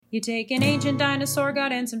You take an ancient dinosaur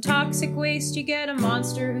god and some toxic waste. You get a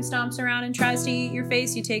monster who stomps around and tries to eat your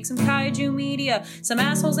face. You take some kaiju media, some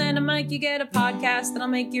assholes and a mic. You get a podcast that'll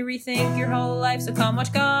make you rethink your whole life. So come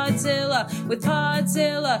watch Godzilla with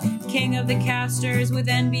Podzilla, King of the Casters with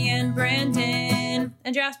NB and Brandon,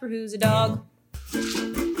 and Jasper who's a dog.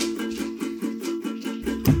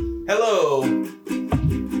 Hello.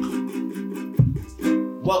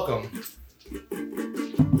 Welcome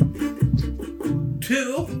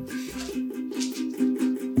to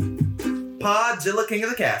Podzilla King of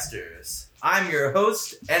the Casters. I'm your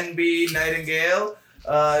host, NB Nightingale,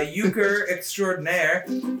 euchre extraordinaire.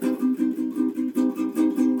 And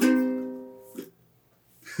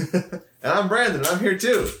I'm Brandon, I'm here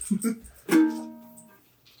too.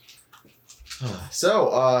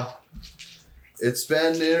 So, it's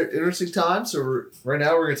been an interesting time. So right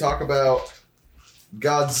now we're going to talk about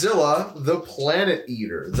Godzilla, the Planet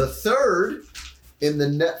Eater, the third in the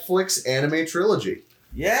Netflix anime trilogy.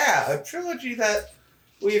 Yeah, a trilogy that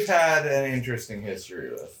we've had an interesting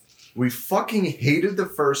history with. We fucking hated the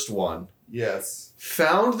first one. Yes.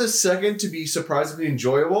 Found the second to be surprisingly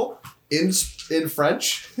enjoyable in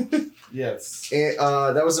French. Yes. And,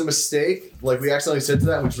 that was a mistake. Like, we accidentally said to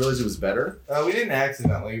that and we just realized it was better. We didn't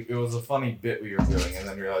accidentally. It was a funny bit we were doing and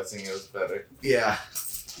then realizing it was better. Yeah.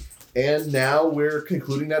 And now we're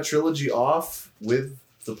concluding that trilogy off with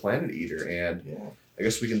the Planet Eater. And Yeah. I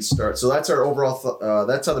guess we can start. So that's our overall,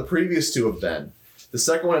 that's how the previous two have been. The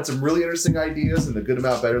second one had some really interesting ideas and a good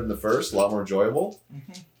amount better than the first, a lot more enjoyable.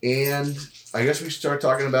 Mm-hmm. And I guess we should start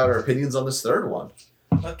talking about our opinions on this third one.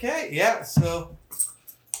 Okay, yeah, so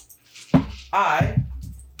I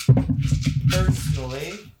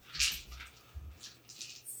personally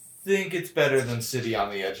think it's better than City on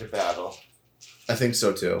the Edge of Battle. I think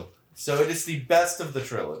so too. So it is the best of the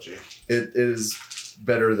trilogy. It is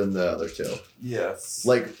better than the other two. Yes.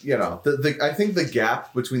 Like, you know, I think the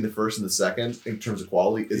gap between the first and the second in terms of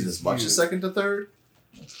quality isn't as much as second to third.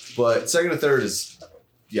 But second to third is,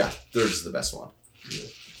 yeah, third is the best one. Yeah.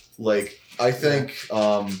 Like, I think,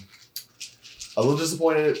 a little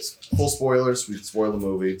disappointed. It's full spoilers. We spoiled the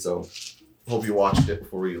movie, so hope you watched it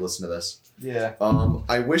before we listen to this. Yeah.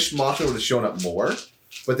 I wish Mothra would have shown up more,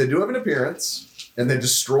 but they do have an appearance, and they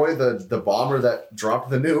destroy the bomber that dropped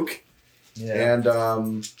the nuke. Yeah. And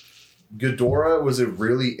Ghidorah was a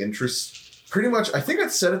really pretty much, I think I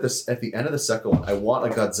said it at the end of the second one, I want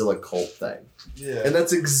a Godzilla cult thing. Yeah. And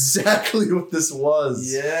that's exactly what this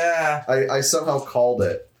was. Yeah. I somehow called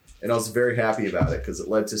it, and I was very happy about it because it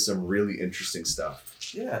led to some really interesting stuff.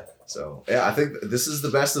 Yeah. So, yeah, I think this is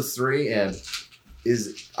the best of three, and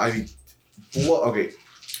okay,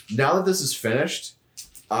 now that this is finished,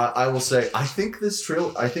 I will say, I think this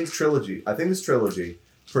trilogy,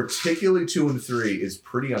 particularly 2 and 3, is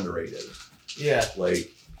pretty underrated. Yeah.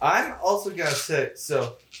 Like, I'm also going to say,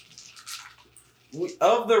 so,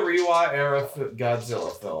 of the Reiwa era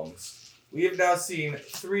Godzilla films, we have now seen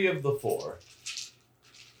 3 of the 4.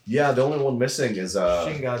 yeah, the only one missing is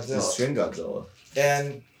Shin Godzilla. Shin Godzilla.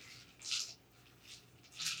 And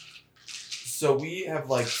so we have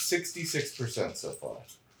like 66% so far,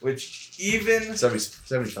 which even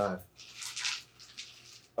 75.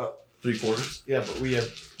 3/4. Yeah, but we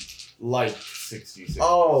have liked 66%.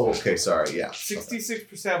 Oh, okay, sorry, yeah.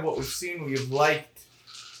 66% of what we've seen we have liked,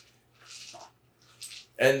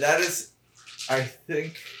 and that is, I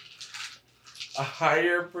think, a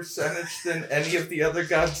higher percentage than any of the other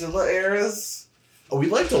Godzilla eras. Oh, we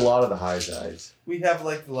liked a lot of the high sides. We have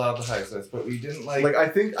liked a lot of the high sides, but we didn't like. Like, I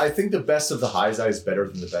think the best of the high side is better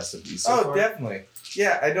than the best of these. So far. Definitely.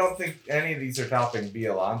 Yeah, I don't think any of these are topping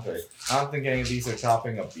Biollante. I don't think any of these are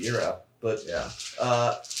topping Abira. But yeah.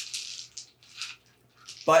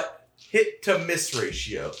 But hit to miss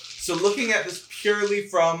ratio. So looking at this purely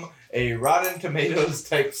from a Rotten Tomatoes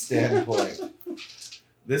type standpoint,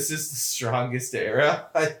 this is the strongest era,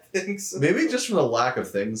 I think. So. Maybe just from the lack of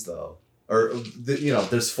things, though. Or,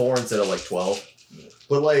 there's 4 instead of, 12.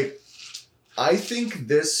 But, I think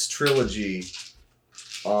this trilogy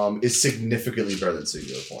is significantly better than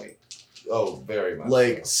Singular Point. Oh, very much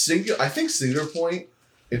I think Singular Point,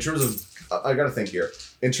 in terms of... I gotta think here.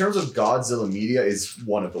 In terms of Godzilla media, is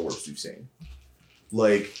one of the worst we've seen.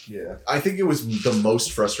 Yeah. I think it was the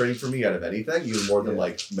most frustrating for me out of anything, even more than,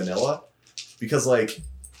 Manila. Because,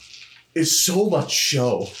 it's so much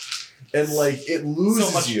show. And, it loses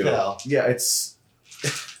so much you. Hell. Yeah, it's...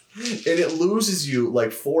 and it loses you,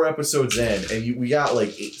 4 episodes in, and we got,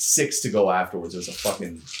 6 to go afterwards. It was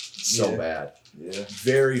so bad. Yeah.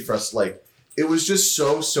 Very frustrating. It was just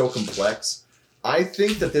so complex. I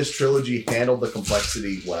think that this trilogy handled the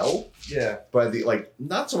complexity well. Yeah. But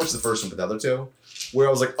not so much the first one, but the other two. where I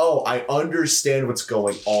was like, oh, I understand what's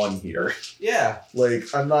going on here. Yeah. Like,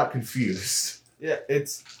 I'm not confused. Yeah,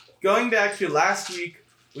 it's going back to last week.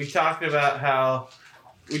 We talked about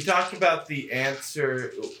the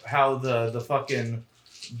answer, how the fucking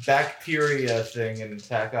bacteria thing in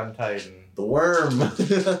Attack on Titan. The worm.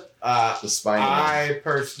 The spiny worm. I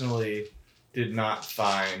personally did not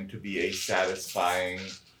find to be a satisfying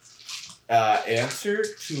answer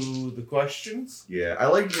to the questions. Yeah, I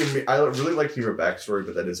really like your backstory,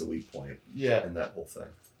 but that is a weak point. Yeah. In that whole thing.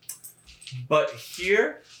 But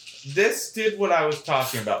here, this did what I was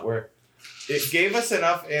talking about, where it gave us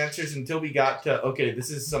enough answers until we got to, okay, this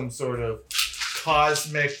is some sort of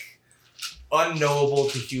cosmic, unknowable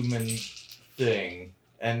to human thing,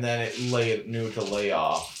 and then it knew to lay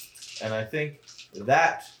off. And I think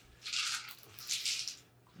that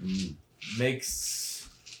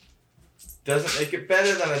doesn't make it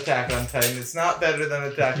better than Attack on Titan. It's not better than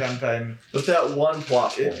Attack on Titan. But that one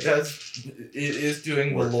plot point. It is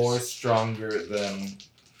doing the lore stronger than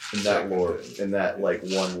in that lore, in that like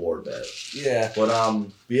one lore bit. Yeah. But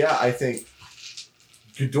yeah, I think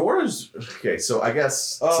Ghidorah's okay. So I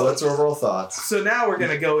guess so. That's our overall thoughts. So now we're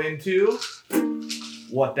gonna go into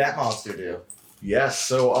what that monster do. Yes.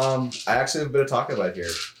 So I actually have a bit of talk about here.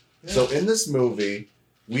 Yeah. So in this movie,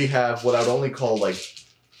 we have what I would only call like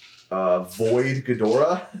Void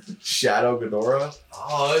Ghidorah, Shadow Ghidorah.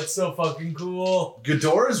 Oh, it's so fucking cool.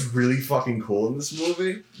 Ghidorah is really fucking cool in this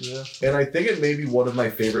movie. Yeah. And I think it may be one of my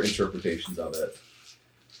favorite interpretations of it.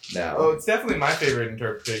 Now. Oh, it's definitely my favorite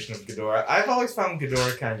interpretation of Ghidorah. I've always found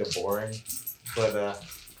Ghidorah kind of boring, but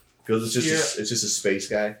because it's just a space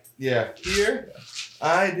guy. Yeah. Here,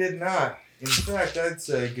 I did not. In fact, I'd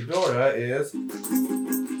say Ghidorah is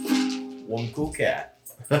one cool cat.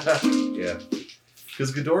 Yeah.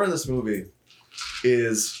 Because Ghidorah in this movie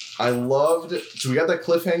is, I loved, so we got that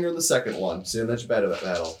cliffhanger in the second one, so that's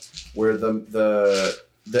battle, where the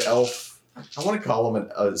elf, I want to call him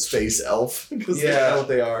a space elf, because they know what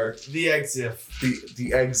they are. The Exif.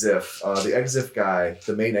 The Exif, the Exif guy,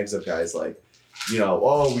 the main Exif guy is like, you know,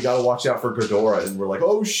 oh, we gotta watch out for Ghidorah, and we're like,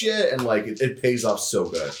 oh shit, and like, it pays off so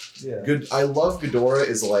good. Yeah. I love Ghidorah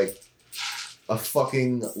is like, a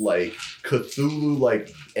fucking like Cthulhu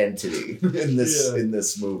like entity in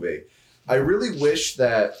this movie. I really wish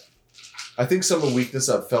that I think some of the weakness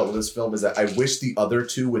I've felt with this film is that I wish the other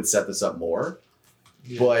two would set this up more.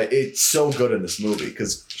 Yeah. But it's so good in this movie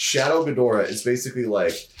because Shadow Ghidorah is basically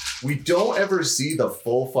like we don't ever see the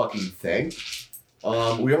full fucking thing.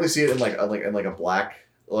 We only see it in like a black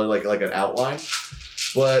or like an outline.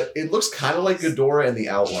 But it looks kind of like Ghidorah in the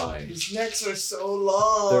outline. His necks are so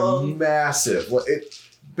long. They're massive. Well, it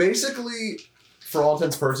basically, for all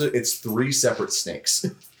intents and purposes, it's 3 separate snakes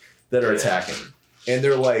that are attacking, and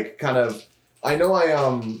they're like kind of. I know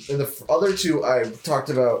in the other two I talked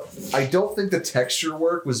about. I don't think the texture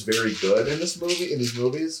work was very good in this movie. In these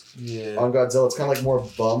movies, on Godzilla, it's kind of like more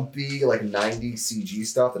bumpy, like 90s CG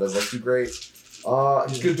stuff that doesn't look too great.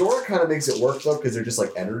 Ghidorah kind of makes it work though because they're just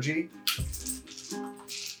like energy.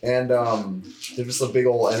 And they're just a big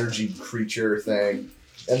old energy creature thing.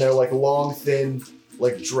 And they're like long, thin,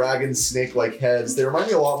 like dragon snake-like heads. They remind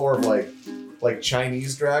me a lot more of like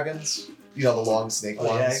Chinese dragons. You know, the long snake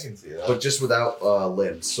ones. Yeah, I can see that. But just without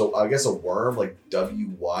limbs. So I guess a worm, like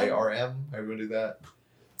WYRM. How do do that?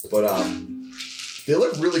 But they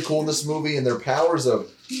look really cool in this movie, and their powers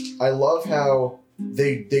I love how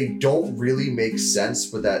they don't really make sense,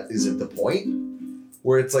 but that isn't the point.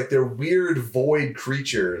 Where it's like they're weird void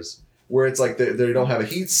creatures where it's like they don't have a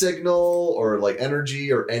heat signal or like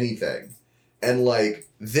energy or anything. And like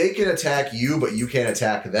they can attack you, but you can't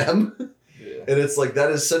attack them. Yeah. And it's like that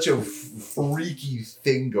is such a freaky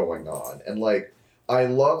thing going on. And like I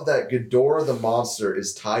love that Ghidorah the monster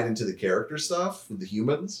is tied into the character stuff with the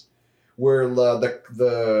humans. Where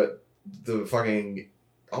the fucking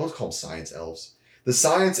I always call them science elves. The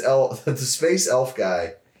science elf the space elf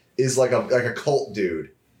guy is like a cult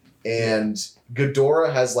dude, and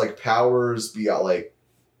Ghidorah has like powers beyond like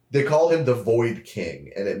they call him the Void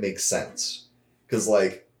King, and it makes sense because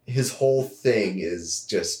like his whole thing is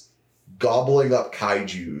just gobbling up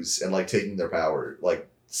kaijus and like taking their power, like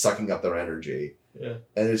sucking up their energy. Yeah,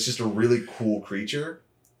 and it's just a really cool creature,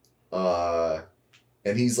 and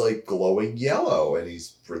he's like glowing yellow, and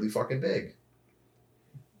he's really fucking big,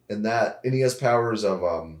 and he has powers of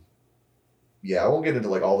Yeah, I won't get into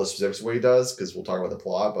like all the specifics of what he does because we'll talk about the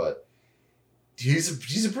plot, but he's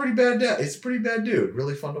a pretty bad he's a pretty bad dude.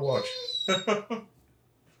 Really fun to watch.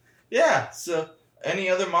 Yeah. So, any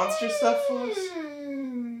other monster stuff for us?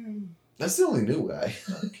 That's the only new guy.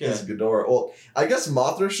 Okay. Is Ghidorah. Well, I guess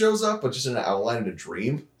Mothra shows up, but just in an outline in a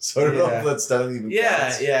dream. So I don't know if that's doesn't even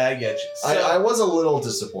counts. Yeah, I get you. So, I was a little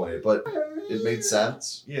disappointed, but it made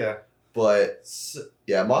sense. yeah. But So,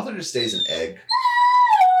 yeah, Mothra just stays an egg.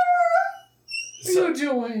 What are you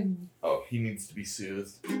doing? oh, he needs to be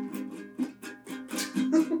soothed.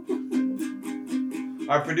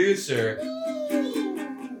 Our producer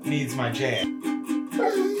needs my jam.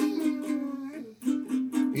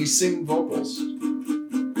 He's singing vocals.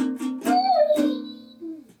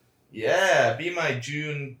 Yeah, be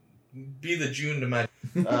the June to my.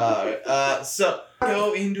 So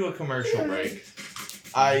go into a commercial break.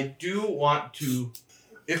 I do want to,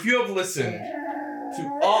 if you have listened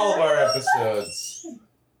to all of our episodes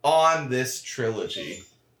on this trilogy,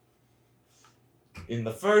 in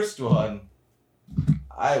the first one,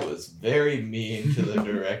 I was very mean to the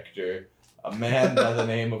director, a man by the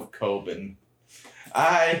name of Coben.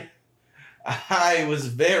 I was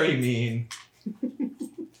very mean.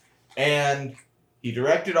 And he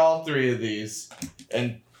directed all 3 of these,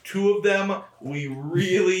 and 2 of them we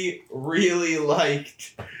really, really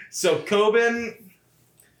liked. So Coben,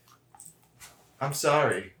 I'm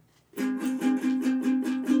sorry.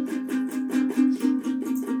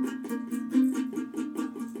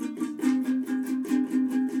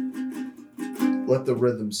 Let the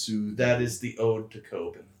rhythm soothe. That is the ode to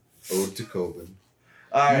Coben. Ode to Coben.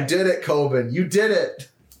 All right. You did it, Coben. You did it.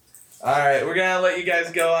 All right, we're gonna let you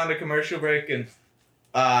guys go on to commercial break, and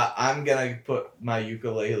I'm gonna put my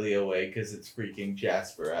ukulele away because it's freaking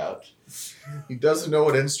Jasper out. He doesn't know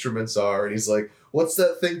what instruments are, and he's like, "What's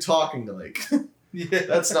that thing talking like?" Yeah,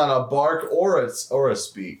 That's not a bark or a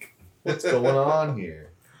speak. What's going on here?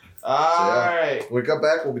 all yeah. right. When we come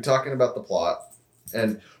back, we'll be talking about the plot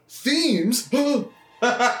and themes.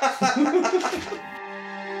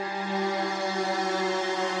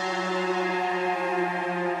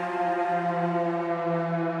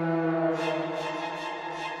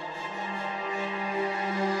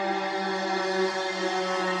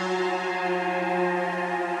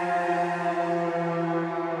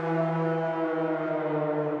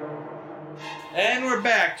 And we're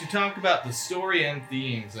back to talk about the story and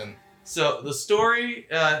themes. And so the story,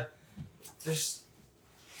 there's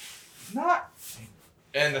not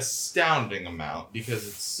an astounding amount because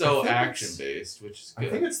it's so action-based, which is I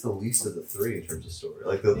good. think it's the least of the 3 in terms of story,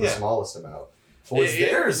 like the Yeah. smallest amount. What's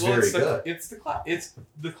there is very good. It's the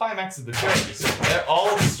climax of the trilogy. So all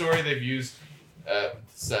of the story they've used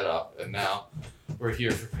set up, and now we're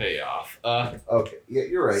here for payoff. Okay, yeah,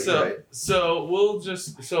 you're right. So, you're right. so we'll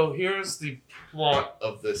just here's the plot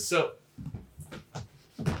of this. So,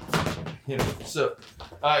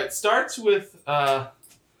 it starts with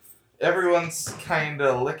everyone's kind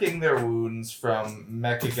of licking their wounds from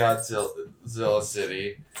Mechagodzilla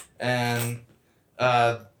City, and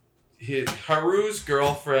Haru's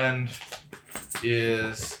girlfriend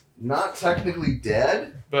is Not technically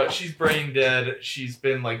dead. but she's brain dead. She's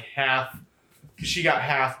been like she got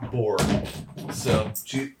half bored. So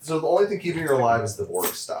So the only thing keeping her alive is the Borg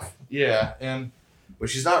stuff. yeah, and But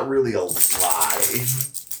she's not really alive.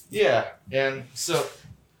 yeah, and so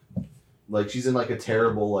Like she's in like a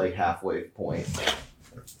terrible like halfway point.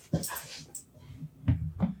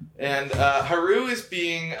 and Haru is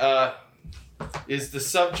being is the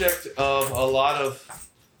subject of a lot of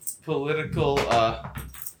political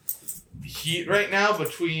heat right now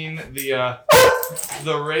between the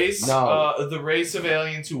race the race of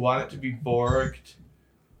aliens who want it to be Borged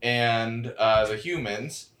and the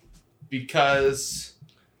humans because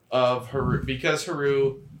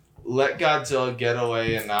Haru let Godzilla get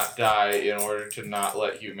away and not die in order to not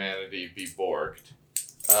let humanity be Borged.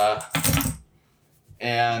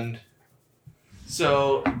 And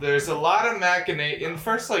so there's a lot of in the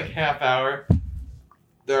first like half hour,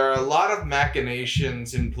 there are a lot of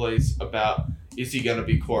machinations in place about is he going to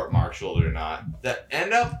be court-martialed or not that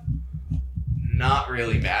end up not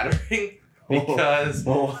really mattering because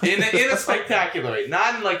in a spectacular way,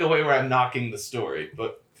 not in like a way where I'm knocking the story,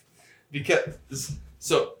 but because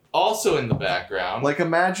so also in the background, Like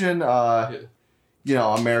imagine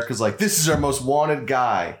America's like, this is our most wanted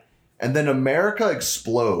guy. And then America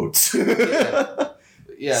explodes.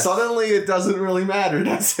 yeah, Suddenly it doesn't really matter,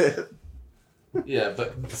 does it? yeah,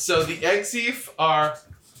 but so the Exif are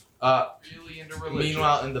Really into religion.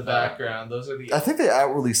 meanwhile in the background, those are the I think they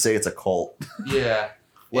outwardly say it's a cult. yeah.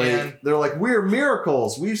 Like And they're like, we're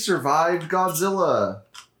miracles. We survived Godzilla.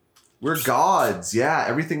 We're gods. Yeah,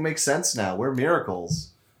 everything makes sense now. We're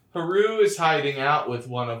miracles. Haru is hiding out with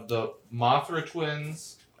one of the Mothra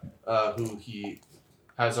twins, who he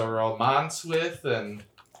has a romance with, and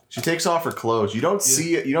She takes off her clothes. You don't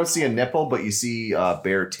see it. You don't see a nipple, but you see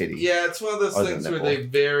bare titty. Yeah, it's one of those things where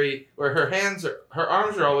they where her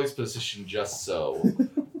arms are always positioned just so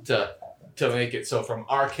to make it so from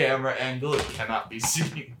our camera angle it cannot be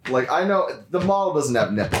seen. Like I know the model doesn't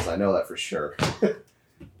have nipples. I know that for sure.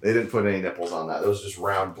 They didn't put any nipples on that. Those just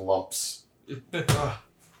round lumps. But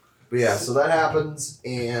yeah, so that happens,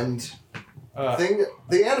 and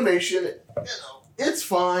the animation, it's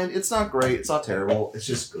fine. It's not great. It's not terrible. It's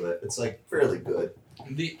just good. It's like fairly good.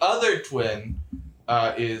 The other twin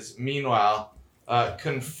is meanwhile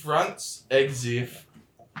confronts Exif,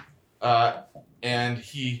 and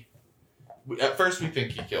he. At first, we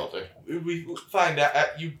think he killed her. We find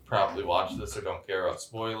out. You probably watched this or don't care about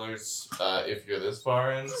spoilers if you're this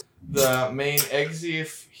far in. The main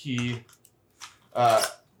Exif,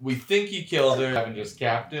 we think he killed her, having just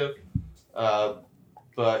captive.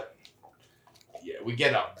 But yeah, we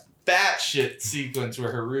get a batshit sequence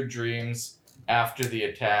where Haru dreams after the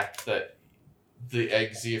attack that the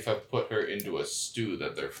Exif have put her into a stew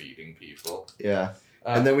that they're feeding people. Yeah.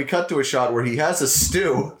 And then we cut to a shot where he has a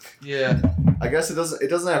stew. Yeah. I guess it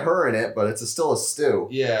doesn't have her in it, but it's still a stew.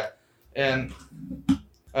 Yeah. And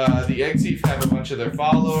the Exif have a bunch of their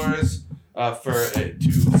followers to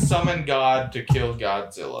summon God to kill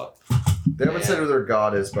Godzilla. They haven't said who their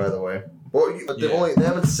god is, by the way. Well, they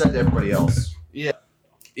haven't said to everybody else. Yeah.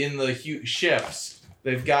 In the ships,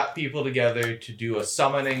 they've got people together to do a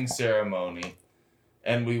summoning ceremony.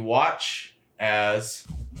 And we watch as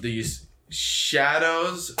these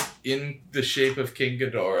shadows in the shape of King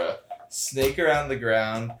Ghidorah snake around the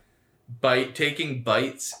ground, taking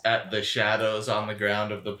bites at the shadows on the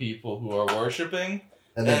ground of the people who are worshipping.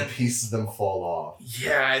 And then pieces of them fall off.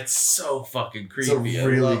 Yeah, it's so fucking creepy. It's a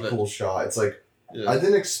really cool shot. It's like, I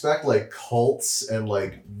didn't expect like cults and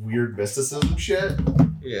like weird mysticism shit.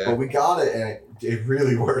 Yeah. But we got it and it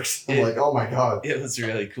really works. I'm like, oh my god. It was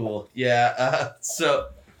really cool. Yeah. So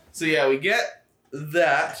yeah, we get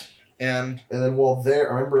that. And then while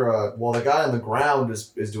the guy on the ground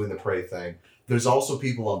is doing the pray thing, there's also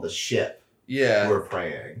people on the ship who are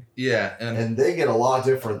praying. Yeah. And they get a lot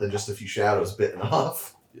different than just a few shadows bitten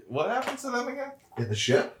off. What happens to them again? In the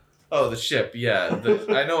ship? Oh, the ship, yeah.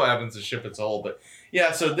 I know what happens to the ship as a whole, but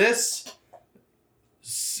yeah, so this,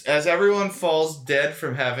 as everyone falls dead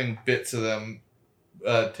from having bits of them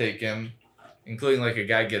taken, including like a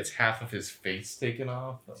guy gets half of his face taken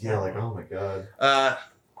off. Yeah, like, oh my god.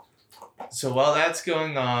 So while that's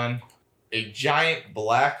going on, a giant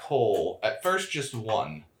black hole, at first just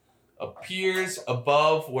one, appears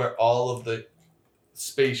above where all of the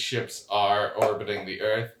spaceships are orbiting the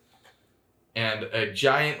Earth. And a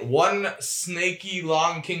giant, one snaky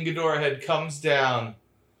long King Ghidorah head comes down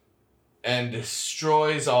and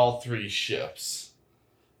destroys all three ships.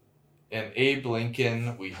 And Abe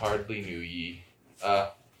Lincoln, we hardly knew ye.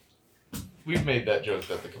 We've made that joke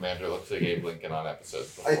that the commander looks like Abe Lincoln on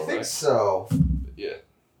episodes before, I think so. Yeah.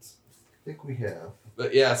 I think we have.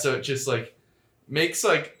 But yeah, so it just like makes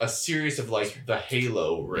like a series of like the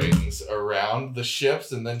halo rings around the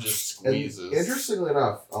ships and then just squeezes. And interestingly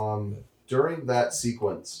enough, during that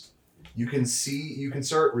sequence, you can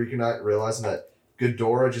start realizing that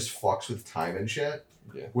Ghidorah just fucks with time and shit.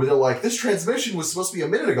 Yeah. Where they're like, this transmission was supposed to be a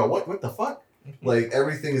minute ago. What the fuck? Like,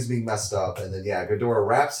 everything is being messed up. And then, yeah, Ghidorah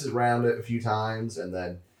wraps it around it a few times. And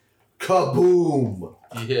then, kaboom!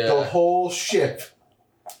 Yeah. The whole ship.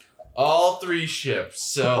 All three ships.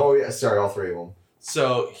 So. Oh, yeah. Sorry, all three of them.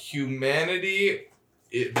 So, humanity,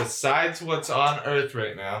 besides what's on Earth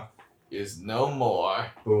right now, is no more.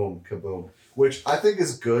 Boom, kaboom. Which I think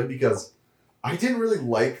is good because I didn't really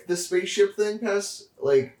like the spaceship thing past,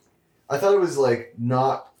 like, I thought it was, like,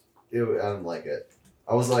 I didn't like it.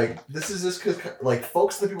 I was like, this is just because, like,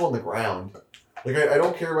 focus on the people on the ground. Like, I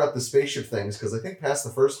don't care about the spaceship things because I think past the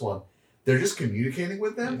first one, they're just communicating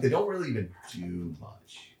with them. They don't really even do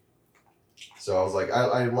much. So I was like,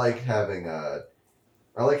 I like having that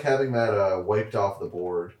wiped off the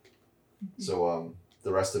board. So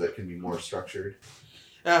the rest of it can be more structured.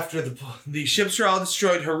 After the ships are all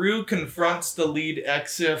destroyed, Haru confronts the lead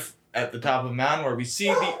Exif at the top of a mountain where we see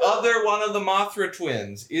the other one of the Mothra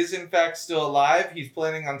twins is in fact still alive. He's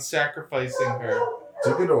planning on sacrificing her to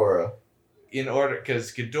Ghidorah.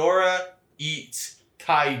 Because Ghidorah eats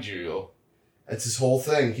kaiju. That's his whole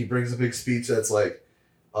thing. He brings a big speech that's like,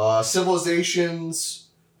 civilizations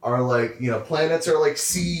are like, planets are like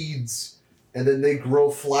seeds, and then they grow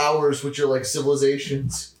flowers, which are like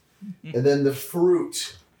civilizations, and then the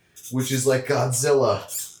fruit, which is like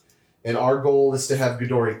Godzilla. And our goal is to have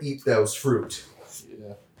Ghidorah eat those fruit.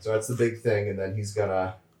 Yeah. So that's the big thing, and then he's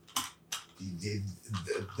gonna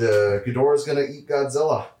the Ghidorah's gonna eat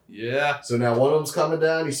Godzilla. Yeah. So now one of them's coming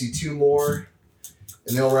down. You see two more,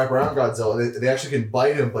 and they'll wrap around Godzilla. They actually can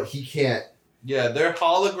bite him, but he can't. Yeah, they're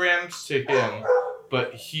holograms to him,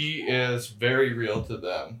 but he is very real to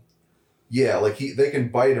them. Yeah, like they can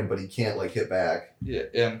bite him, but he can't like hit back. Yeah,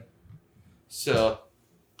 and so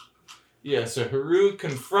Haru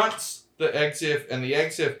confronts the Exif, and the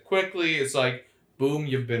Exif quickly is like, boom,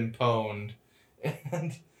 you've been pwned.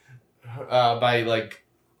 And by like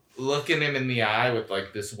looking him in the eye with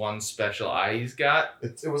like this one special eye he's got.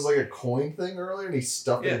 It was like a coin thing earlier, and he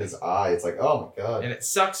stuffed it in his eye. It's like, oh my god. And it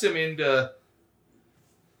sucks him into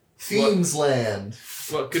Fiends Land.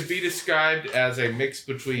 What could be described as a mix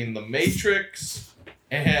between the Matrix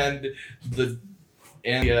and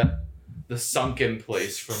the sunken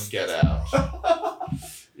place from Get Out.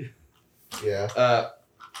 Yeah.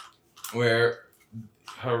 Where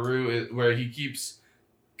he keeps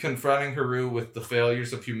confronting Haru with the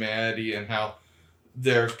failures of humanity and how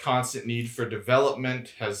their constant need for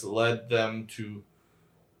development has led them to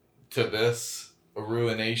this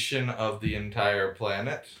ruination of the entire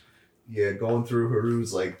planet. Yeah, going through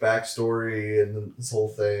Haru's like backstory and this whole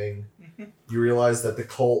thing, you realize that the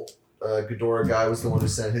cult Ghidorah guy was the one who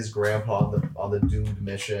sent his grandpa on the doomed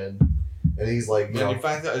mission, and he's like, you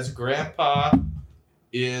find out his grandpa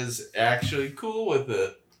is actually cool with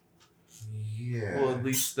it. Yeah. Well, at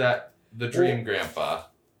least the dream grandpa.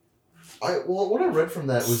 What I read from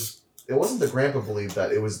that was it wasn't the grandpa believed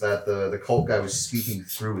that, it was that the cult guy was speaking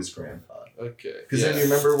through his grandpa. Okay. Because then you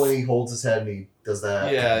remember when he holds his head and he does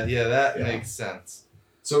that? Yeah, that makes sense.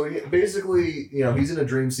 So basically, he's in a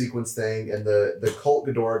dream sequence thing, and the cult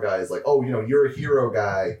Ghidorah guy is like, oh, you're a hero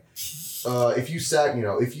guy.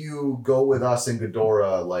 If you go with us in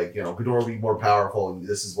Ghidorah, like, Ghidorah will be more powerful, and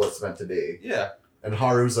this is what it's meant to be. Yeah. And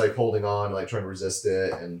Haru's like holding on, like trying to resist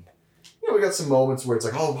it, and we got some moments where it's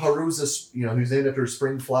like, oh, Haru's he's named after a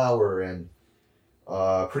spring flower, and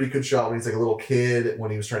pretty good shot when he's like a little kid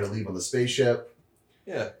when he was trying to leave on the spaceship.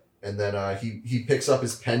 Yeah. And then he picks up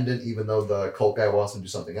his pendant even though the cult guy wants him to do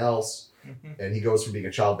something else. Mm-hmm. And he goes from being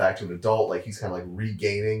a child back to an adult, like he's kind of like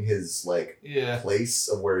regaining his place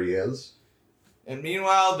of where he is. And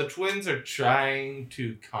meanwhile, the twins are trying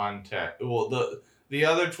to contact. Well, the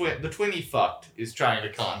other twin, the twin he fucked, is trying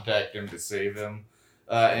to contact him to save him,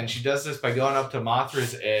 and she does this by going up to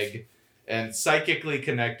Mothra's egg and psychically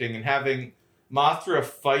connecting and having Mothra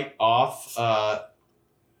fight off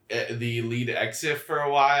the lead Exif for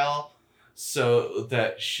a while, so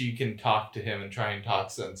that she can talk to him and try and talk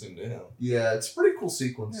sense into him. Yeah, it's a pretty cool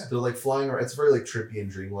sequence. Yeah. They're like flying around. It's very like trippy and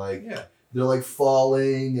dreamlike. Yeah. They're like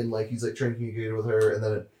falling and like he's like trying to communicate with her, and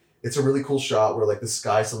then it's a really cool shot where like the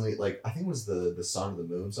sky suddenly, like I think it was the sun or the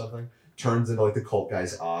moon something, turns into like the cult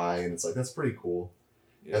guy's eye, and it's like that's pretty cool.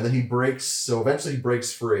 Yeah. And then eventually he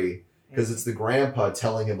breaks free because it's the grandpa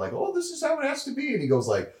telling him like, oh, this is how it has to be, and he goes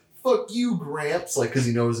like, fuck you, Gramps, like because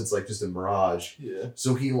he knows it's like just a mirage. Yeah.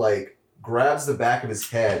 So he like grabs the back of his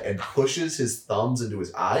head and pushes his thumbs into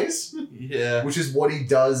his eyes. Yeah. Which is what he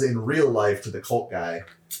does in real life to the cult guy.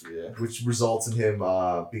 Yeah. Which results in him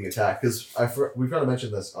being attacked. Because we've got to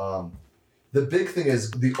mention this. The big thing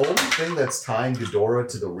is the only thing that's tying Ghidorah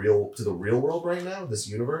to the real world right now, this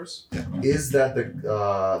universe, is that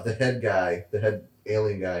the head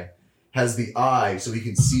alien guy, has the eye so he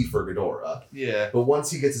can see for Ghidorah. Yeah. But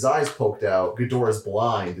once he gets his eyes poked out, Ghidorah's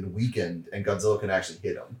blind and weakened, and Godzilla can actually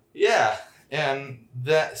hit him. Yeah, and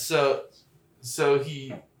that so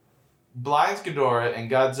he blinds Ghidorah,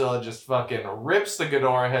 and Godzilla just fucking rips the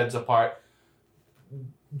Ghidorah heads apart,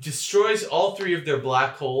 destroys all three of their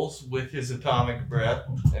black holes with his atomic breath,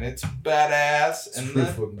 and it's badass.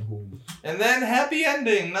 And then happy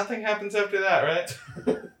ending. Nothing happens after that,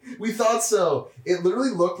 right? We thought so. It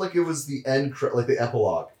literally looked like it was the end, like the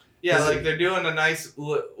epilogue. Yeah, like they're doing a nice.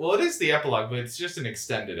 Well, it is the epilogue, but it's just an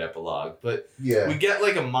extended epilogue. But yeah, we get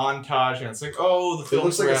like a montage, and it's like, oh, the film. It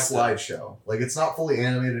looks like a slideshow. Like it's not fully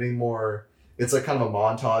animated anymore. It's like kind of a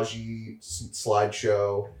montagey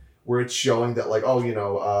slideshow where it's showing that like, oh,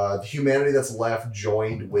 the humanity that's left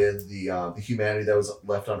joined with the humanity that was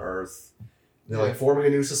left on Earth. And they're like forming a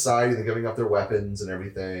new society. They're giving up their weapons and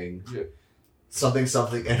everything. Yeah. Something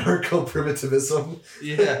anarcho-primitivism.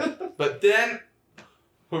 Yeah, but then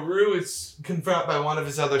Haru is confronted by one of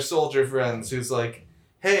his other soldier friends who's like,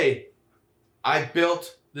 hey, I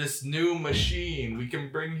built this new machine. We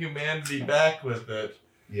can bring humanity back with it.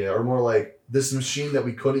 Yeah, or more like this machine that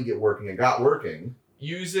we couldn't get working and got working.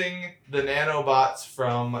 Using the nanobots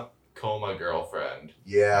from Coma Girlfriend.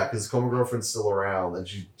 Yeah, because Coma Girlfriend's still around, and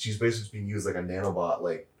she's basically being used like a nanobot,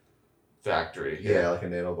 like... factory. Yeah, like a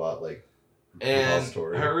nanobot, like... And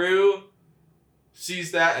Haru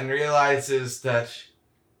sees that and realizes that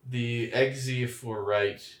the Exif were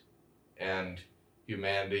right, and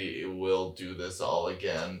humanity will do this all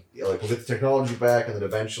again. Yeah, like we'll get the technology back, and then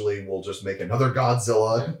eventually we'll just make another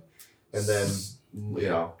Godzilla, and then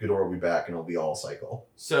Ghidorah will be back, and it'll be all cycle.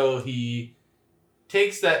 So he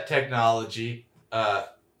takes that technology,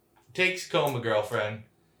 takes Coma Girlfriend,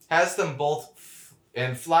 has them both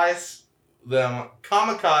and flies them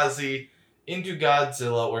kamikaze into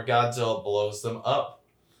Godzilla, where Godzilla blows them up,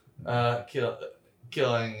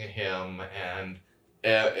 killing him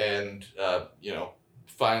and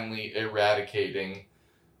finally eradicating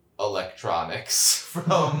electronics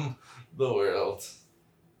from the world.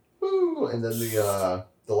 Woo! And then the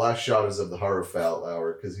last shot is of the horror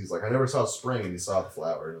flower, because he's like, I never saw spring, and he saw the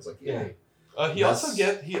flower, and it's like, yay. He also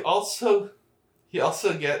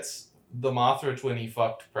gets the Mothra when he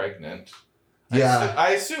fucked pregnant. Yeah.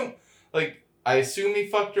 I assume he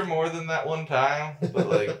fucked her more than that one time, but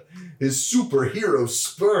like his superhero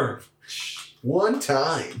sperm. One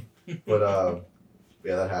time. But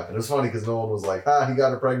yeah, that happened. It was funny because no one was like, he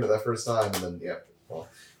got her pregnant that first time, and then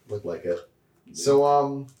looked like it.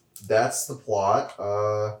 So that's the plot.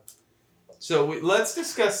 So let's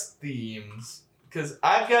discuss themes, because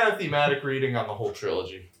I've got a thematic reading on the whole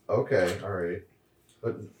trilogy. Okay, all right.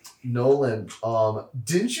 But Nolan,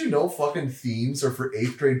 didn't you know fucking themes are for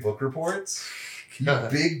 8th grade book reports? You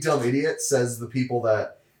big dumb idiot, says the people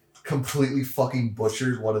that completely fucking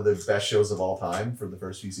butchered one of the best shows of all time for the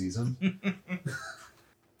first few seasons.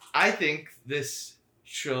 I think this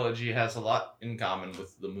trilogy has a lot in common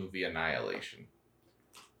with the movie Annihilation.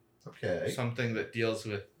 Okay. Something that deals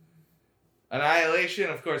with Annihilation,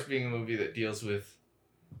 of course, being a movie that deals with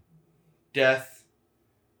death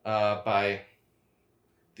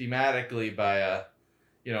thematically by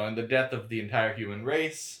and the death of the entire human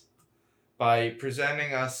race, by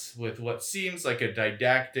presenting us with what seems like a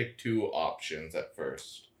didactic two options at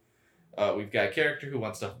first. We've got a character who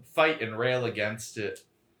wants to fight and rail against it,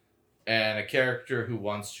 and a character who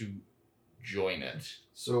wants to join it.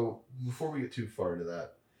 So, before we get too far into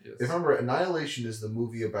that, Yes. if remember, Annihilation is the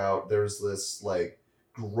movie about there's this, like,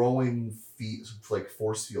 growing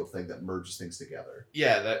force field thing that merges things together.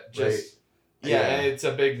 Yeah, that just... Right? Yeah, Yeah. and it's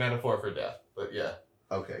a big metaphor for death, but yeah.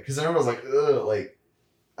 Okay, because I remember I was like, ugh, like,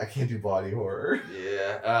 I can't do body horror.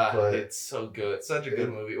 Yeah, But- it's so good. It's such a good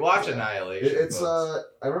movie. Watch yeah. Annihilation. It's, folks.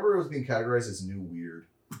 I remember it was being categorized as new weird.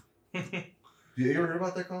 You ever heard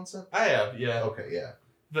about that concept? I have, yeah. Okay, yeah.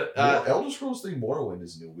 But Elder Scrolls 3 Morrowind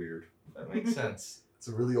is new weird. that makes sense. It's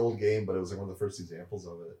a really old game, but it was like one of the first examples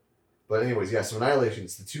of it. But anyways, yeah, so Annihilation,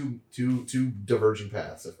 it's the two diverging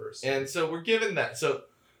paths at first. And so we're given that. So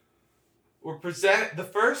we're the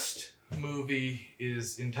first movie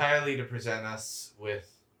is entirely to present us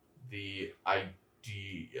with the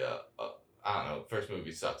idea. I don't know. First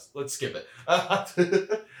movie sucks. Let's skip it.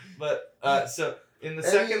 But so in the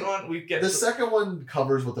second one, we get the second one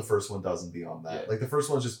covers what the first one does and beyond that. Yeah. Like the first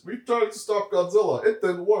one's just, we tried to stop Godzilla, it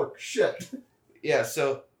didn't work. Shit. Yeah,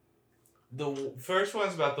 so the first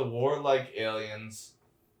one's about the warlike aliens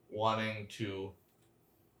wanting to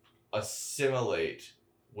assimilate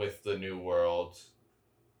with the new world,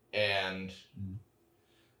 and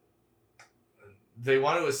they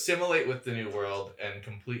want to assimilate with the new world and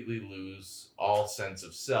completely lose all sense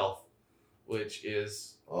of self, which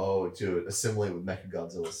is... Oh, to assimilate with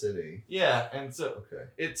Mechagodzilla City. Yeah, and so Okay.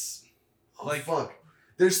 it's... Like, fuck.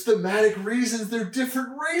 There's thematic reasons they're different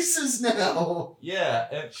races now. Yeah,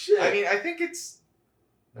 and Shit. I mean, I think it's...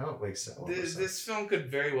 Now it makes sense. This film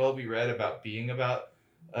could very well be read about being about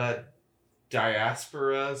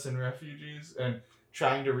diasporas and refugees and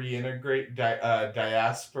trying to reintegrate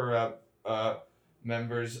diaspora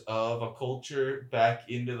members of a culture back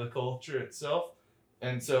into the culture itself.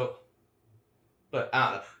 And so, but I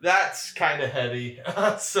don't know. That's kind of heady,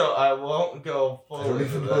 so I won't go I full don't into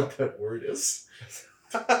even know what that word is.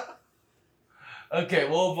 Okay,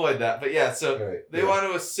 we'll avoid that. But yeah, so Right, they want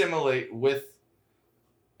to assimilate with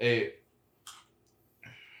the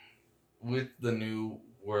new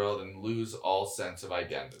world and lose all sense of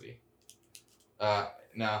identity.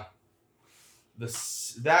 Now,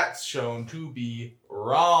 that's shown to be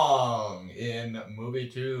wrong in movie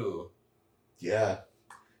 2. Yeah.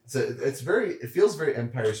 It feels very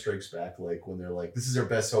Empire Strikes Back, like when they're like, this is our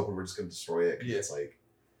best hope and we're just going to destroy it. 'Cause Yeah. It's like,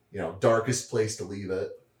 darkest place to leave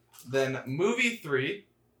it. Then movie 3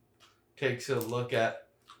 takes a look at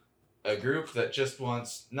a group that just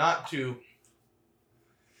wants not to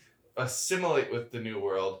assimilate with the new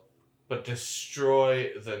world, but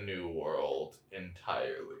destroy the new world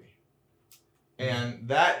entirely. And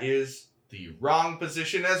that is the wrong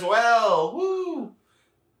position as well. Woo!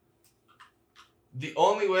 the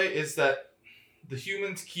only way is that the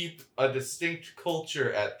humans keep a distinct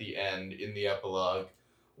culture at the end in the epilogue,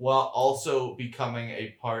 while also becoming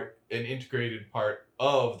an integrated part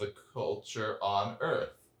of the culture on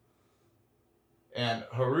Earth. And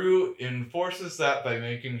Haru enforces that by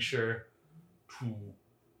making sure to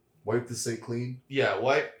Wipe the slate clean.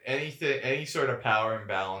 wipe any sort of power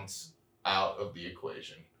imbalance out of the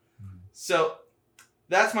equation. So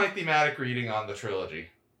that's my thematic reading on the trilogy.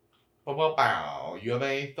 Bow. You have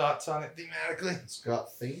any thoughts on it thematically? It's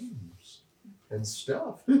got themes and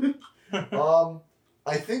stuff.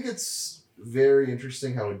 I think it's very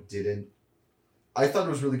interesting how it didn't. I thought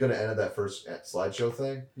it was really going to end at that first slideshow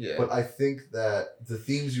thing. Yeah. But I think that the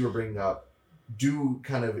themes you were bringing up do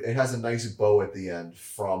kind of, it has a nice bow at the end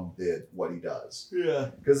from what he does. Yeah.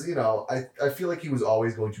 Because, I feel like he was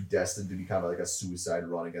always going to destined to be kind of like a suicide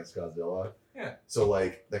run against Godzilla. Yeah. So,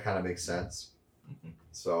 like, that kind of makes sense. Mm-hmm.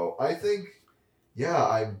 So, I think,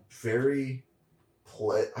 I'm very,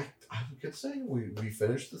 I could say we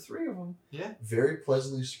finished the three of them. Yeah. Very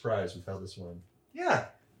pleasantly surprised with how this went. Yeah.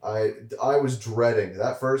 I was dreading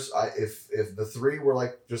that first. If the three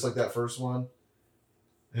were just like that first one,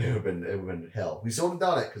 it would have been hell. We still would have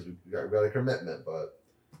done it because we got a commitment, but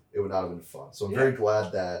it would not have been fun. So I'm very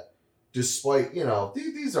glad that, despite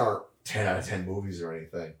these aren't 10 out of 10 movies or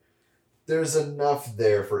anything, there's enough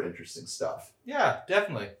there for interesting stuff. Yeah,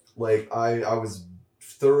 definitely. Like I was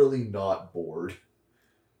thoroughly not bored.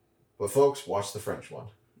 But folks, watch the French one.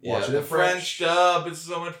 Watch it in French dub is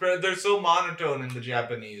so much better. They're so monotone in the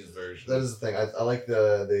Japanese version. That is the thing. I like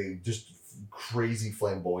the just crazy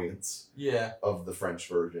flamboyance of the French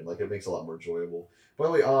version. Like, it makes it a lot more enjoyable. By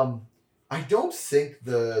the way, I don't think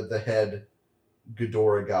the head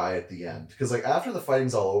Ghidorah guy at the end, because after the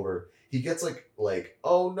fighting's all over, he gets like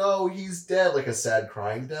oh no, he's dead, like a sad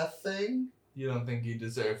crying death thing. You don't think he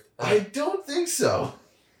deserved that? I don't think so.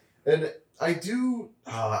 And I do.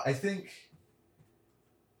 I think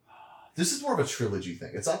this is more of a trilogy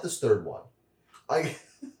thing. It's not this third one. I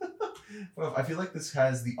feel like this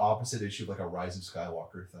has the opposite issue of a Rise of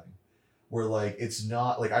Skywalker thing, where it's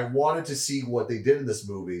not I wanted to see what they did in this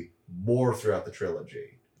movie more throughout the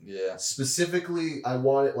trilogy. Yeah. Specifically, I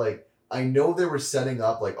wanted I know they were setting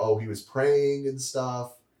up he was praying and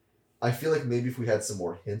stuff. I feel like maybe if we had some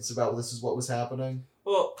more hints about this is what was happening.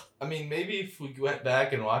 Well, I mean, maybe if we went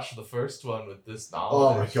back and watched the first one with this knowledge.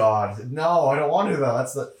 Oh my god. No, I don't want to do that.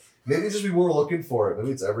 That's maybe it's just we weren't looking for it.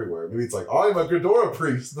 Maybe it's everywhere. Maybe it's I'm a Ghidorah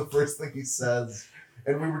priest, the first thing he says.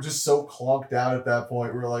 And we were just so clonked out at that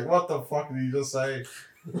point. We were like, what the fuck did he just say?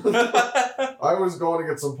 I was going to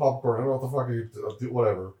get some popcorn. I don't know what the fuck he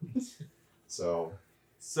whatever. So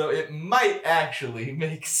it might actually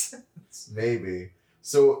make sense. Maybe.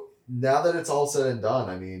 So now that it's all said and done,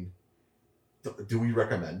 I mean, do we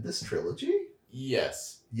recommend this trilogy?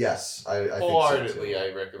 Yes. Yes, I think so wholeheartedly, too.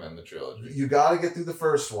 I recommend the trilogy. You got to get through the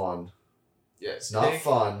first one. Yes. It's not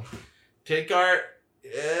fun. Take our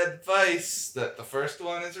advice that the first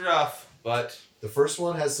one is rough, but the first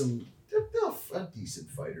one has a decent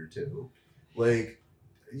fight or two. Put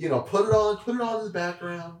it on in the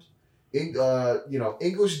background.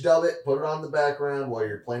 English dub it, put it on in the background while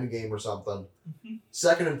you're playing a game or something. Mm-hmm.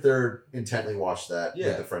 Second and third, intently watch that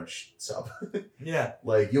with the French sub. Yeah.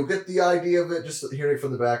 You'll get the idea of it just hearing it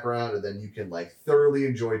from the background, and then you can thoroughly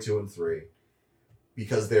enjoy 2 and 3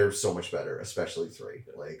 because they're so much better, especially 3.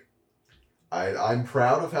 I'm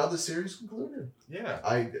proud of how the series concluded. Yeah.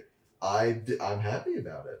 I'm happy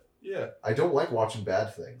about it. Yeah. I don't like watching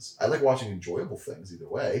bad things. I like watching enjoyable things either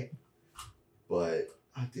way. But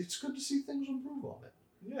it's good to see things improve on it.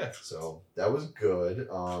 Yeah. So that was good.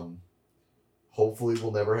 Hopefully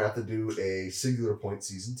we'll never have to do a Singular Point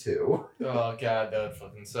season 2. Oh god, that would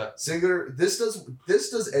fucking suck. This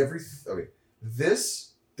does everything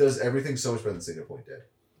so much better than Singular Point did.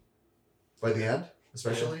 By the end,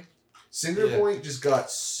 especially. Yeah. Singular Point just got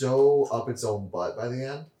so up its own butt by the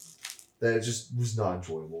end that it just was not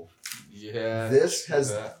enjoyable. Yeah.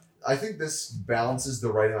 I think this balances the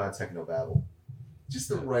right amount of technobabble. Just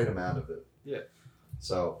the right amount of it. Yeah.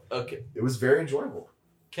 So, okay. It was very enjoyable.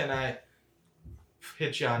 Can I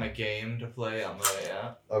pitch you on a game to play on the way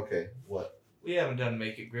out? Okay, what? We haven't done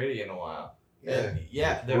Make It Gritty in a while. Yeah.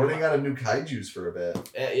 We're running out of new kaijus for a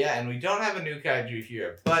bit. And we don't have a new kaiju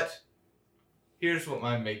here, but here's what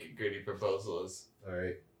my Make It Gritty proposal is.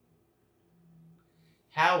 Alright.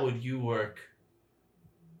 How would you work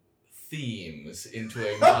themes into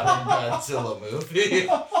a modern Godzilla movie?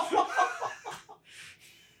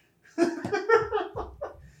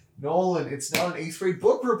 Nolan, it's not an 8th grade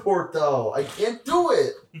book report, though. I can't do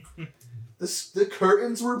it. The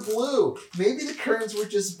curtains were blue. Maybe the curtains were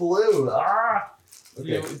just blue.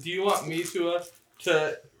 Okay. Do you want me to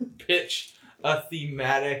pitch a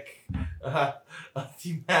thematic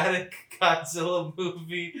Godzilla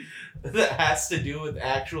movie that has to do with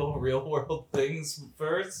actual real world things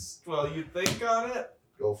first while you think on it?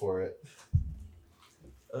 Go for it.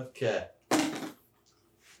 Okay.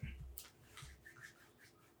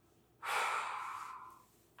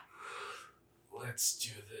 Let's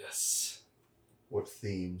do this. What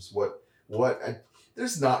themes? What?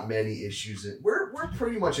 There's not many issues. We're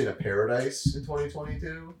pretty much in a paradise in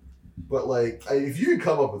 2022. But like, if you can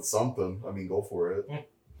come up with something, I mean, go for it.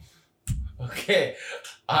 Okay,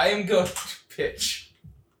 I am going to pitch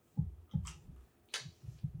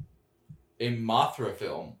a Mothra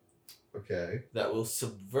film Okay. that will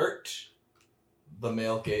subvert the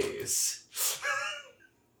male gaze.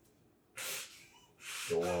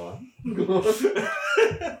 Go on.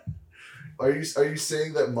 Are you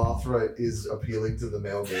saying that Mothra is appealing to the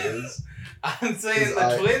male gaze? I'm saying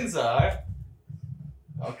 'Cause the twins are.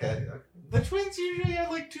 Okay. The twins usually have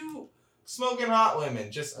like two smoking hot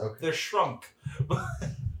women, just Okay. they're shrunk.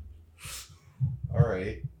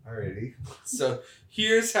 Alrighty. So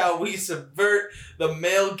here's how we subvert the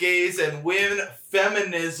male gaze and win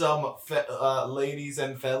feminism, ladies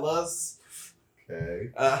and fellas. Okay.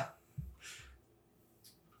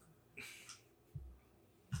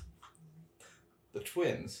 The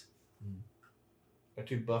twins are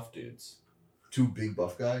two buff dudes. Two big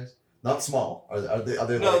buff guys. Not small. Are they?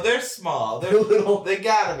 No, like, they're small. they're little. They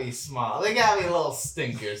gotta be small. They gotta be little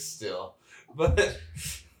stinkers still. But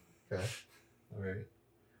Okay. All right.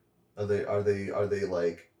 Are they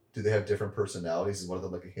like? Do they have different personalities? Is one of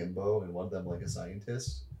them like a himbo and one of them like a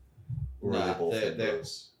scientist? Or are Nah, they both they're-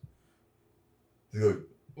 himbos? Good.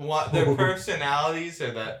 their personalities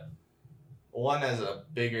are that one has a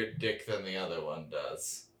bigger dick than the other one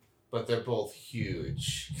does, but they're both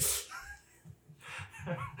huge.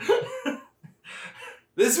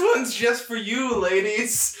 This one's just for you,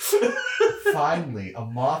 ladies. Finally, a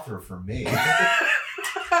Mothra for me.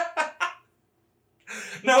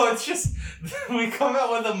 No, it's just we come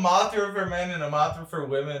out with a Mothra for men and a Mothra for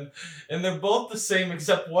women, and they're both the same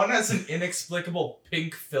except one has an inexplicable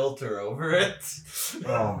pink filter over it.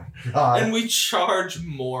 Oh my god. And we charge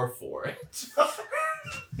more for it.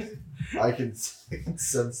 I can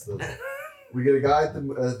sense this. We get a guy at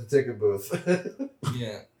the ticket booth.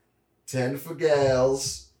 Yeah. 10 for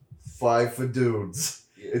gals, 5 for dudes.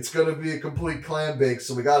 It's gonna be a complete clam bake,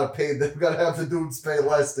 so we gotta have the dudes pay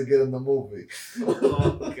less to get in the movie.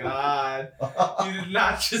 Oh God! You did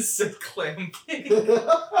not just say clam cake.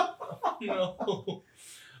 No.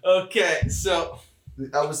 Okay, so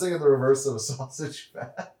I was thinking the reverse of a sausage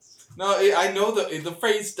fast. no, I know the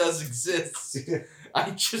phrase does exist.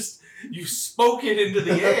 I just you spoke it into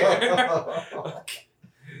the air. Okay.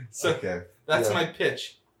 So Okay. that's yeah. my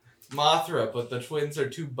pitch. Mothra, but the twins are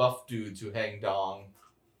two buff dudes who hang dong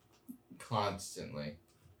constantly.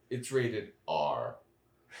 It's rated R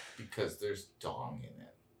because there's dong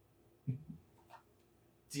in it.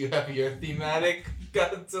 Do you have your thematic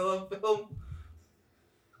Godzilla film?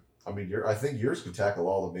 I mean, I think yours could tackle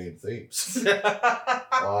all the main themes.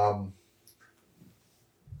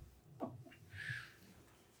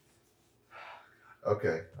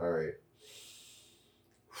 Okay, alright.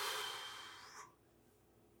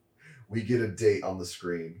 We get a date on the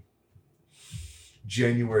screen.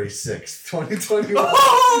 January 6th, 2021.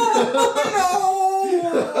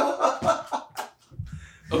 Oh,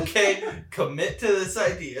 no! Okay, commit to this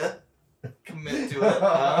idea. Commit to it.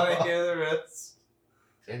 I want to hear the rest.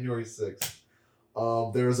 January 6th.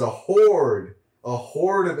 There's a horde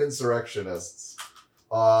of insurrectionists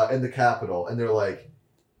in the Capitol, and they're like,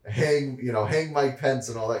 hang Mike Pence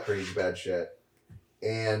and all that crazy bad shit.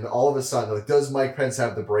 And all of a sudden, like, does Mike Pence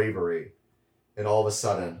have the bravery? And all of a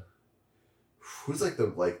sudden, who's like the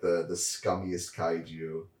scummiest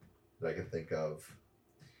kaiju that I can think of?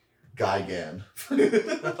 Gigan.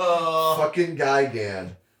 Oh. Fucking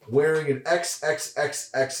Gigan. Wearing an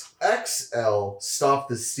XXXXXL Stop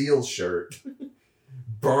the Steal shirt.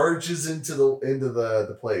 Barges into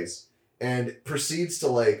the place. And proceeds to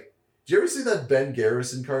like... Do you ever see that Ben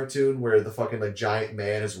Garrison cartoon where the fucking like giant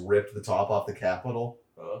man has ripped the top off the Capitol?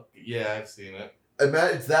 Oh, yeah, I've seen it.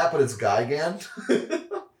 It's that, but it's Gigan.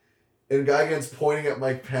 And Gigan's pointing at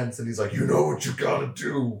Mike Pence, and he's like, "You know what you gotta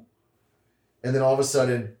do." And then all of a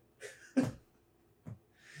sudden,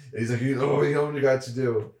 he's like, "You know what you got to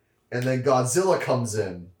do." And then Godzilla comes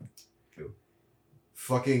in.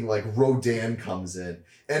 Fucking like Rodan comes in,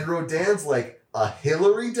 and Rodan's like a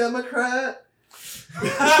Hillary Democrat.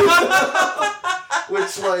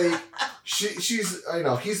 Which like she's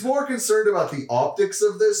he's more concerned about the optics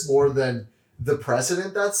of this more than the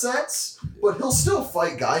precedent that sets, but he'll still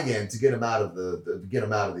fight Gigan to get him out of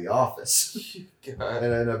the office. God.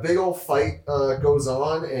 And then a big old fight goes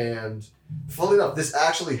on, and funnily enough, this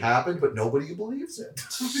actually happened, but nobody believes it.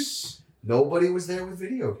 Nobody was there with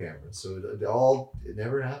video cameras, so it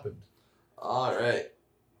never happened. All right.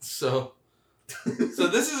 So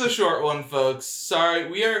this is a short one, folks. Sorry,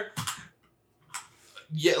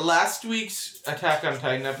 last week's Attack on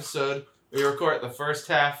Titan episode, we record the first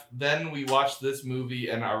half, then we watch this movie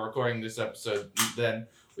and are recording this episode, then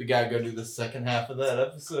we gotta go do the second half of that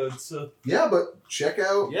episode, so... Yeah, but check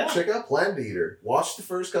out Planet Eater. Watch the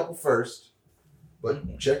first couple first,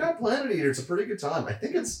 but check out Planet Eater. It's a pretty good time. I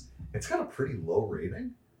think it's got a pretty low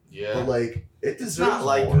rating. Yeah. But, like, it deserves It's not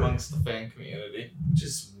liked more. amongst the fan community.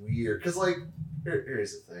 Just weird. Because, like,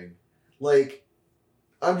 here's the thing. Like,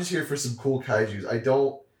 I'm just here for some cool kaijus. I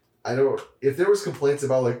don't, if there was complaints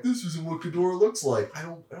about, like, this isn't what Ghidorah looks like, I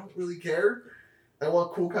don't really care. I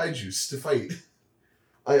want cool kaijus to fight.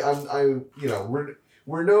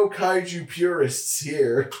 We're no kaiju purists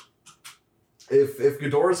here. If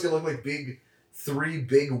Ghidorah's gonna look like three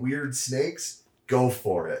big weird snakes, go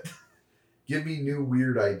for it. Give me new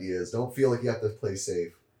weird ideas. Don't feel like you have to play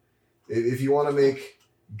safe. If you want to make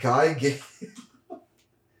Gigan,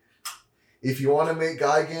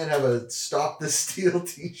 have a Stop the Steal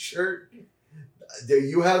t-shirt,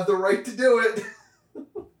 you have the right to do it.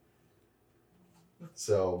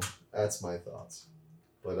 So that's my thoughts.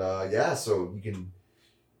 But so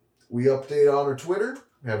we update on our Twitter.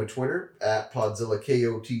 We have a Twitter at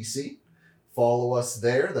Podzilla_KOTC. Follow us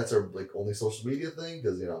there. That's our only social media thing,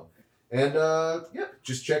 because and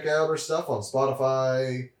just check out our stuff on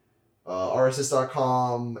Spotify,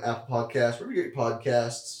 RSS.com, Apple Podcasts, wherever you get your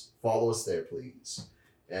podcasts. Follow us there, please.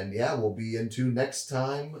 And we'll be into next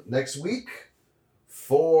week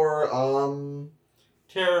for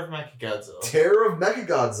Terror of Mechagodzilla. Terror of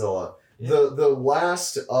Mechagodzilla. Yeah. The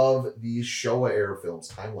last of the Showa era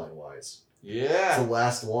films, timeline wise. Yeah. It's the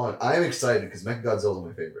last one. I'm excited because Mechagodzilla is one of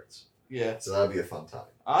my favorites. Yeah. So that'll be a fun time.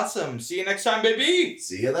 Awesome. See you next time, baby.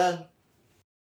 See you then.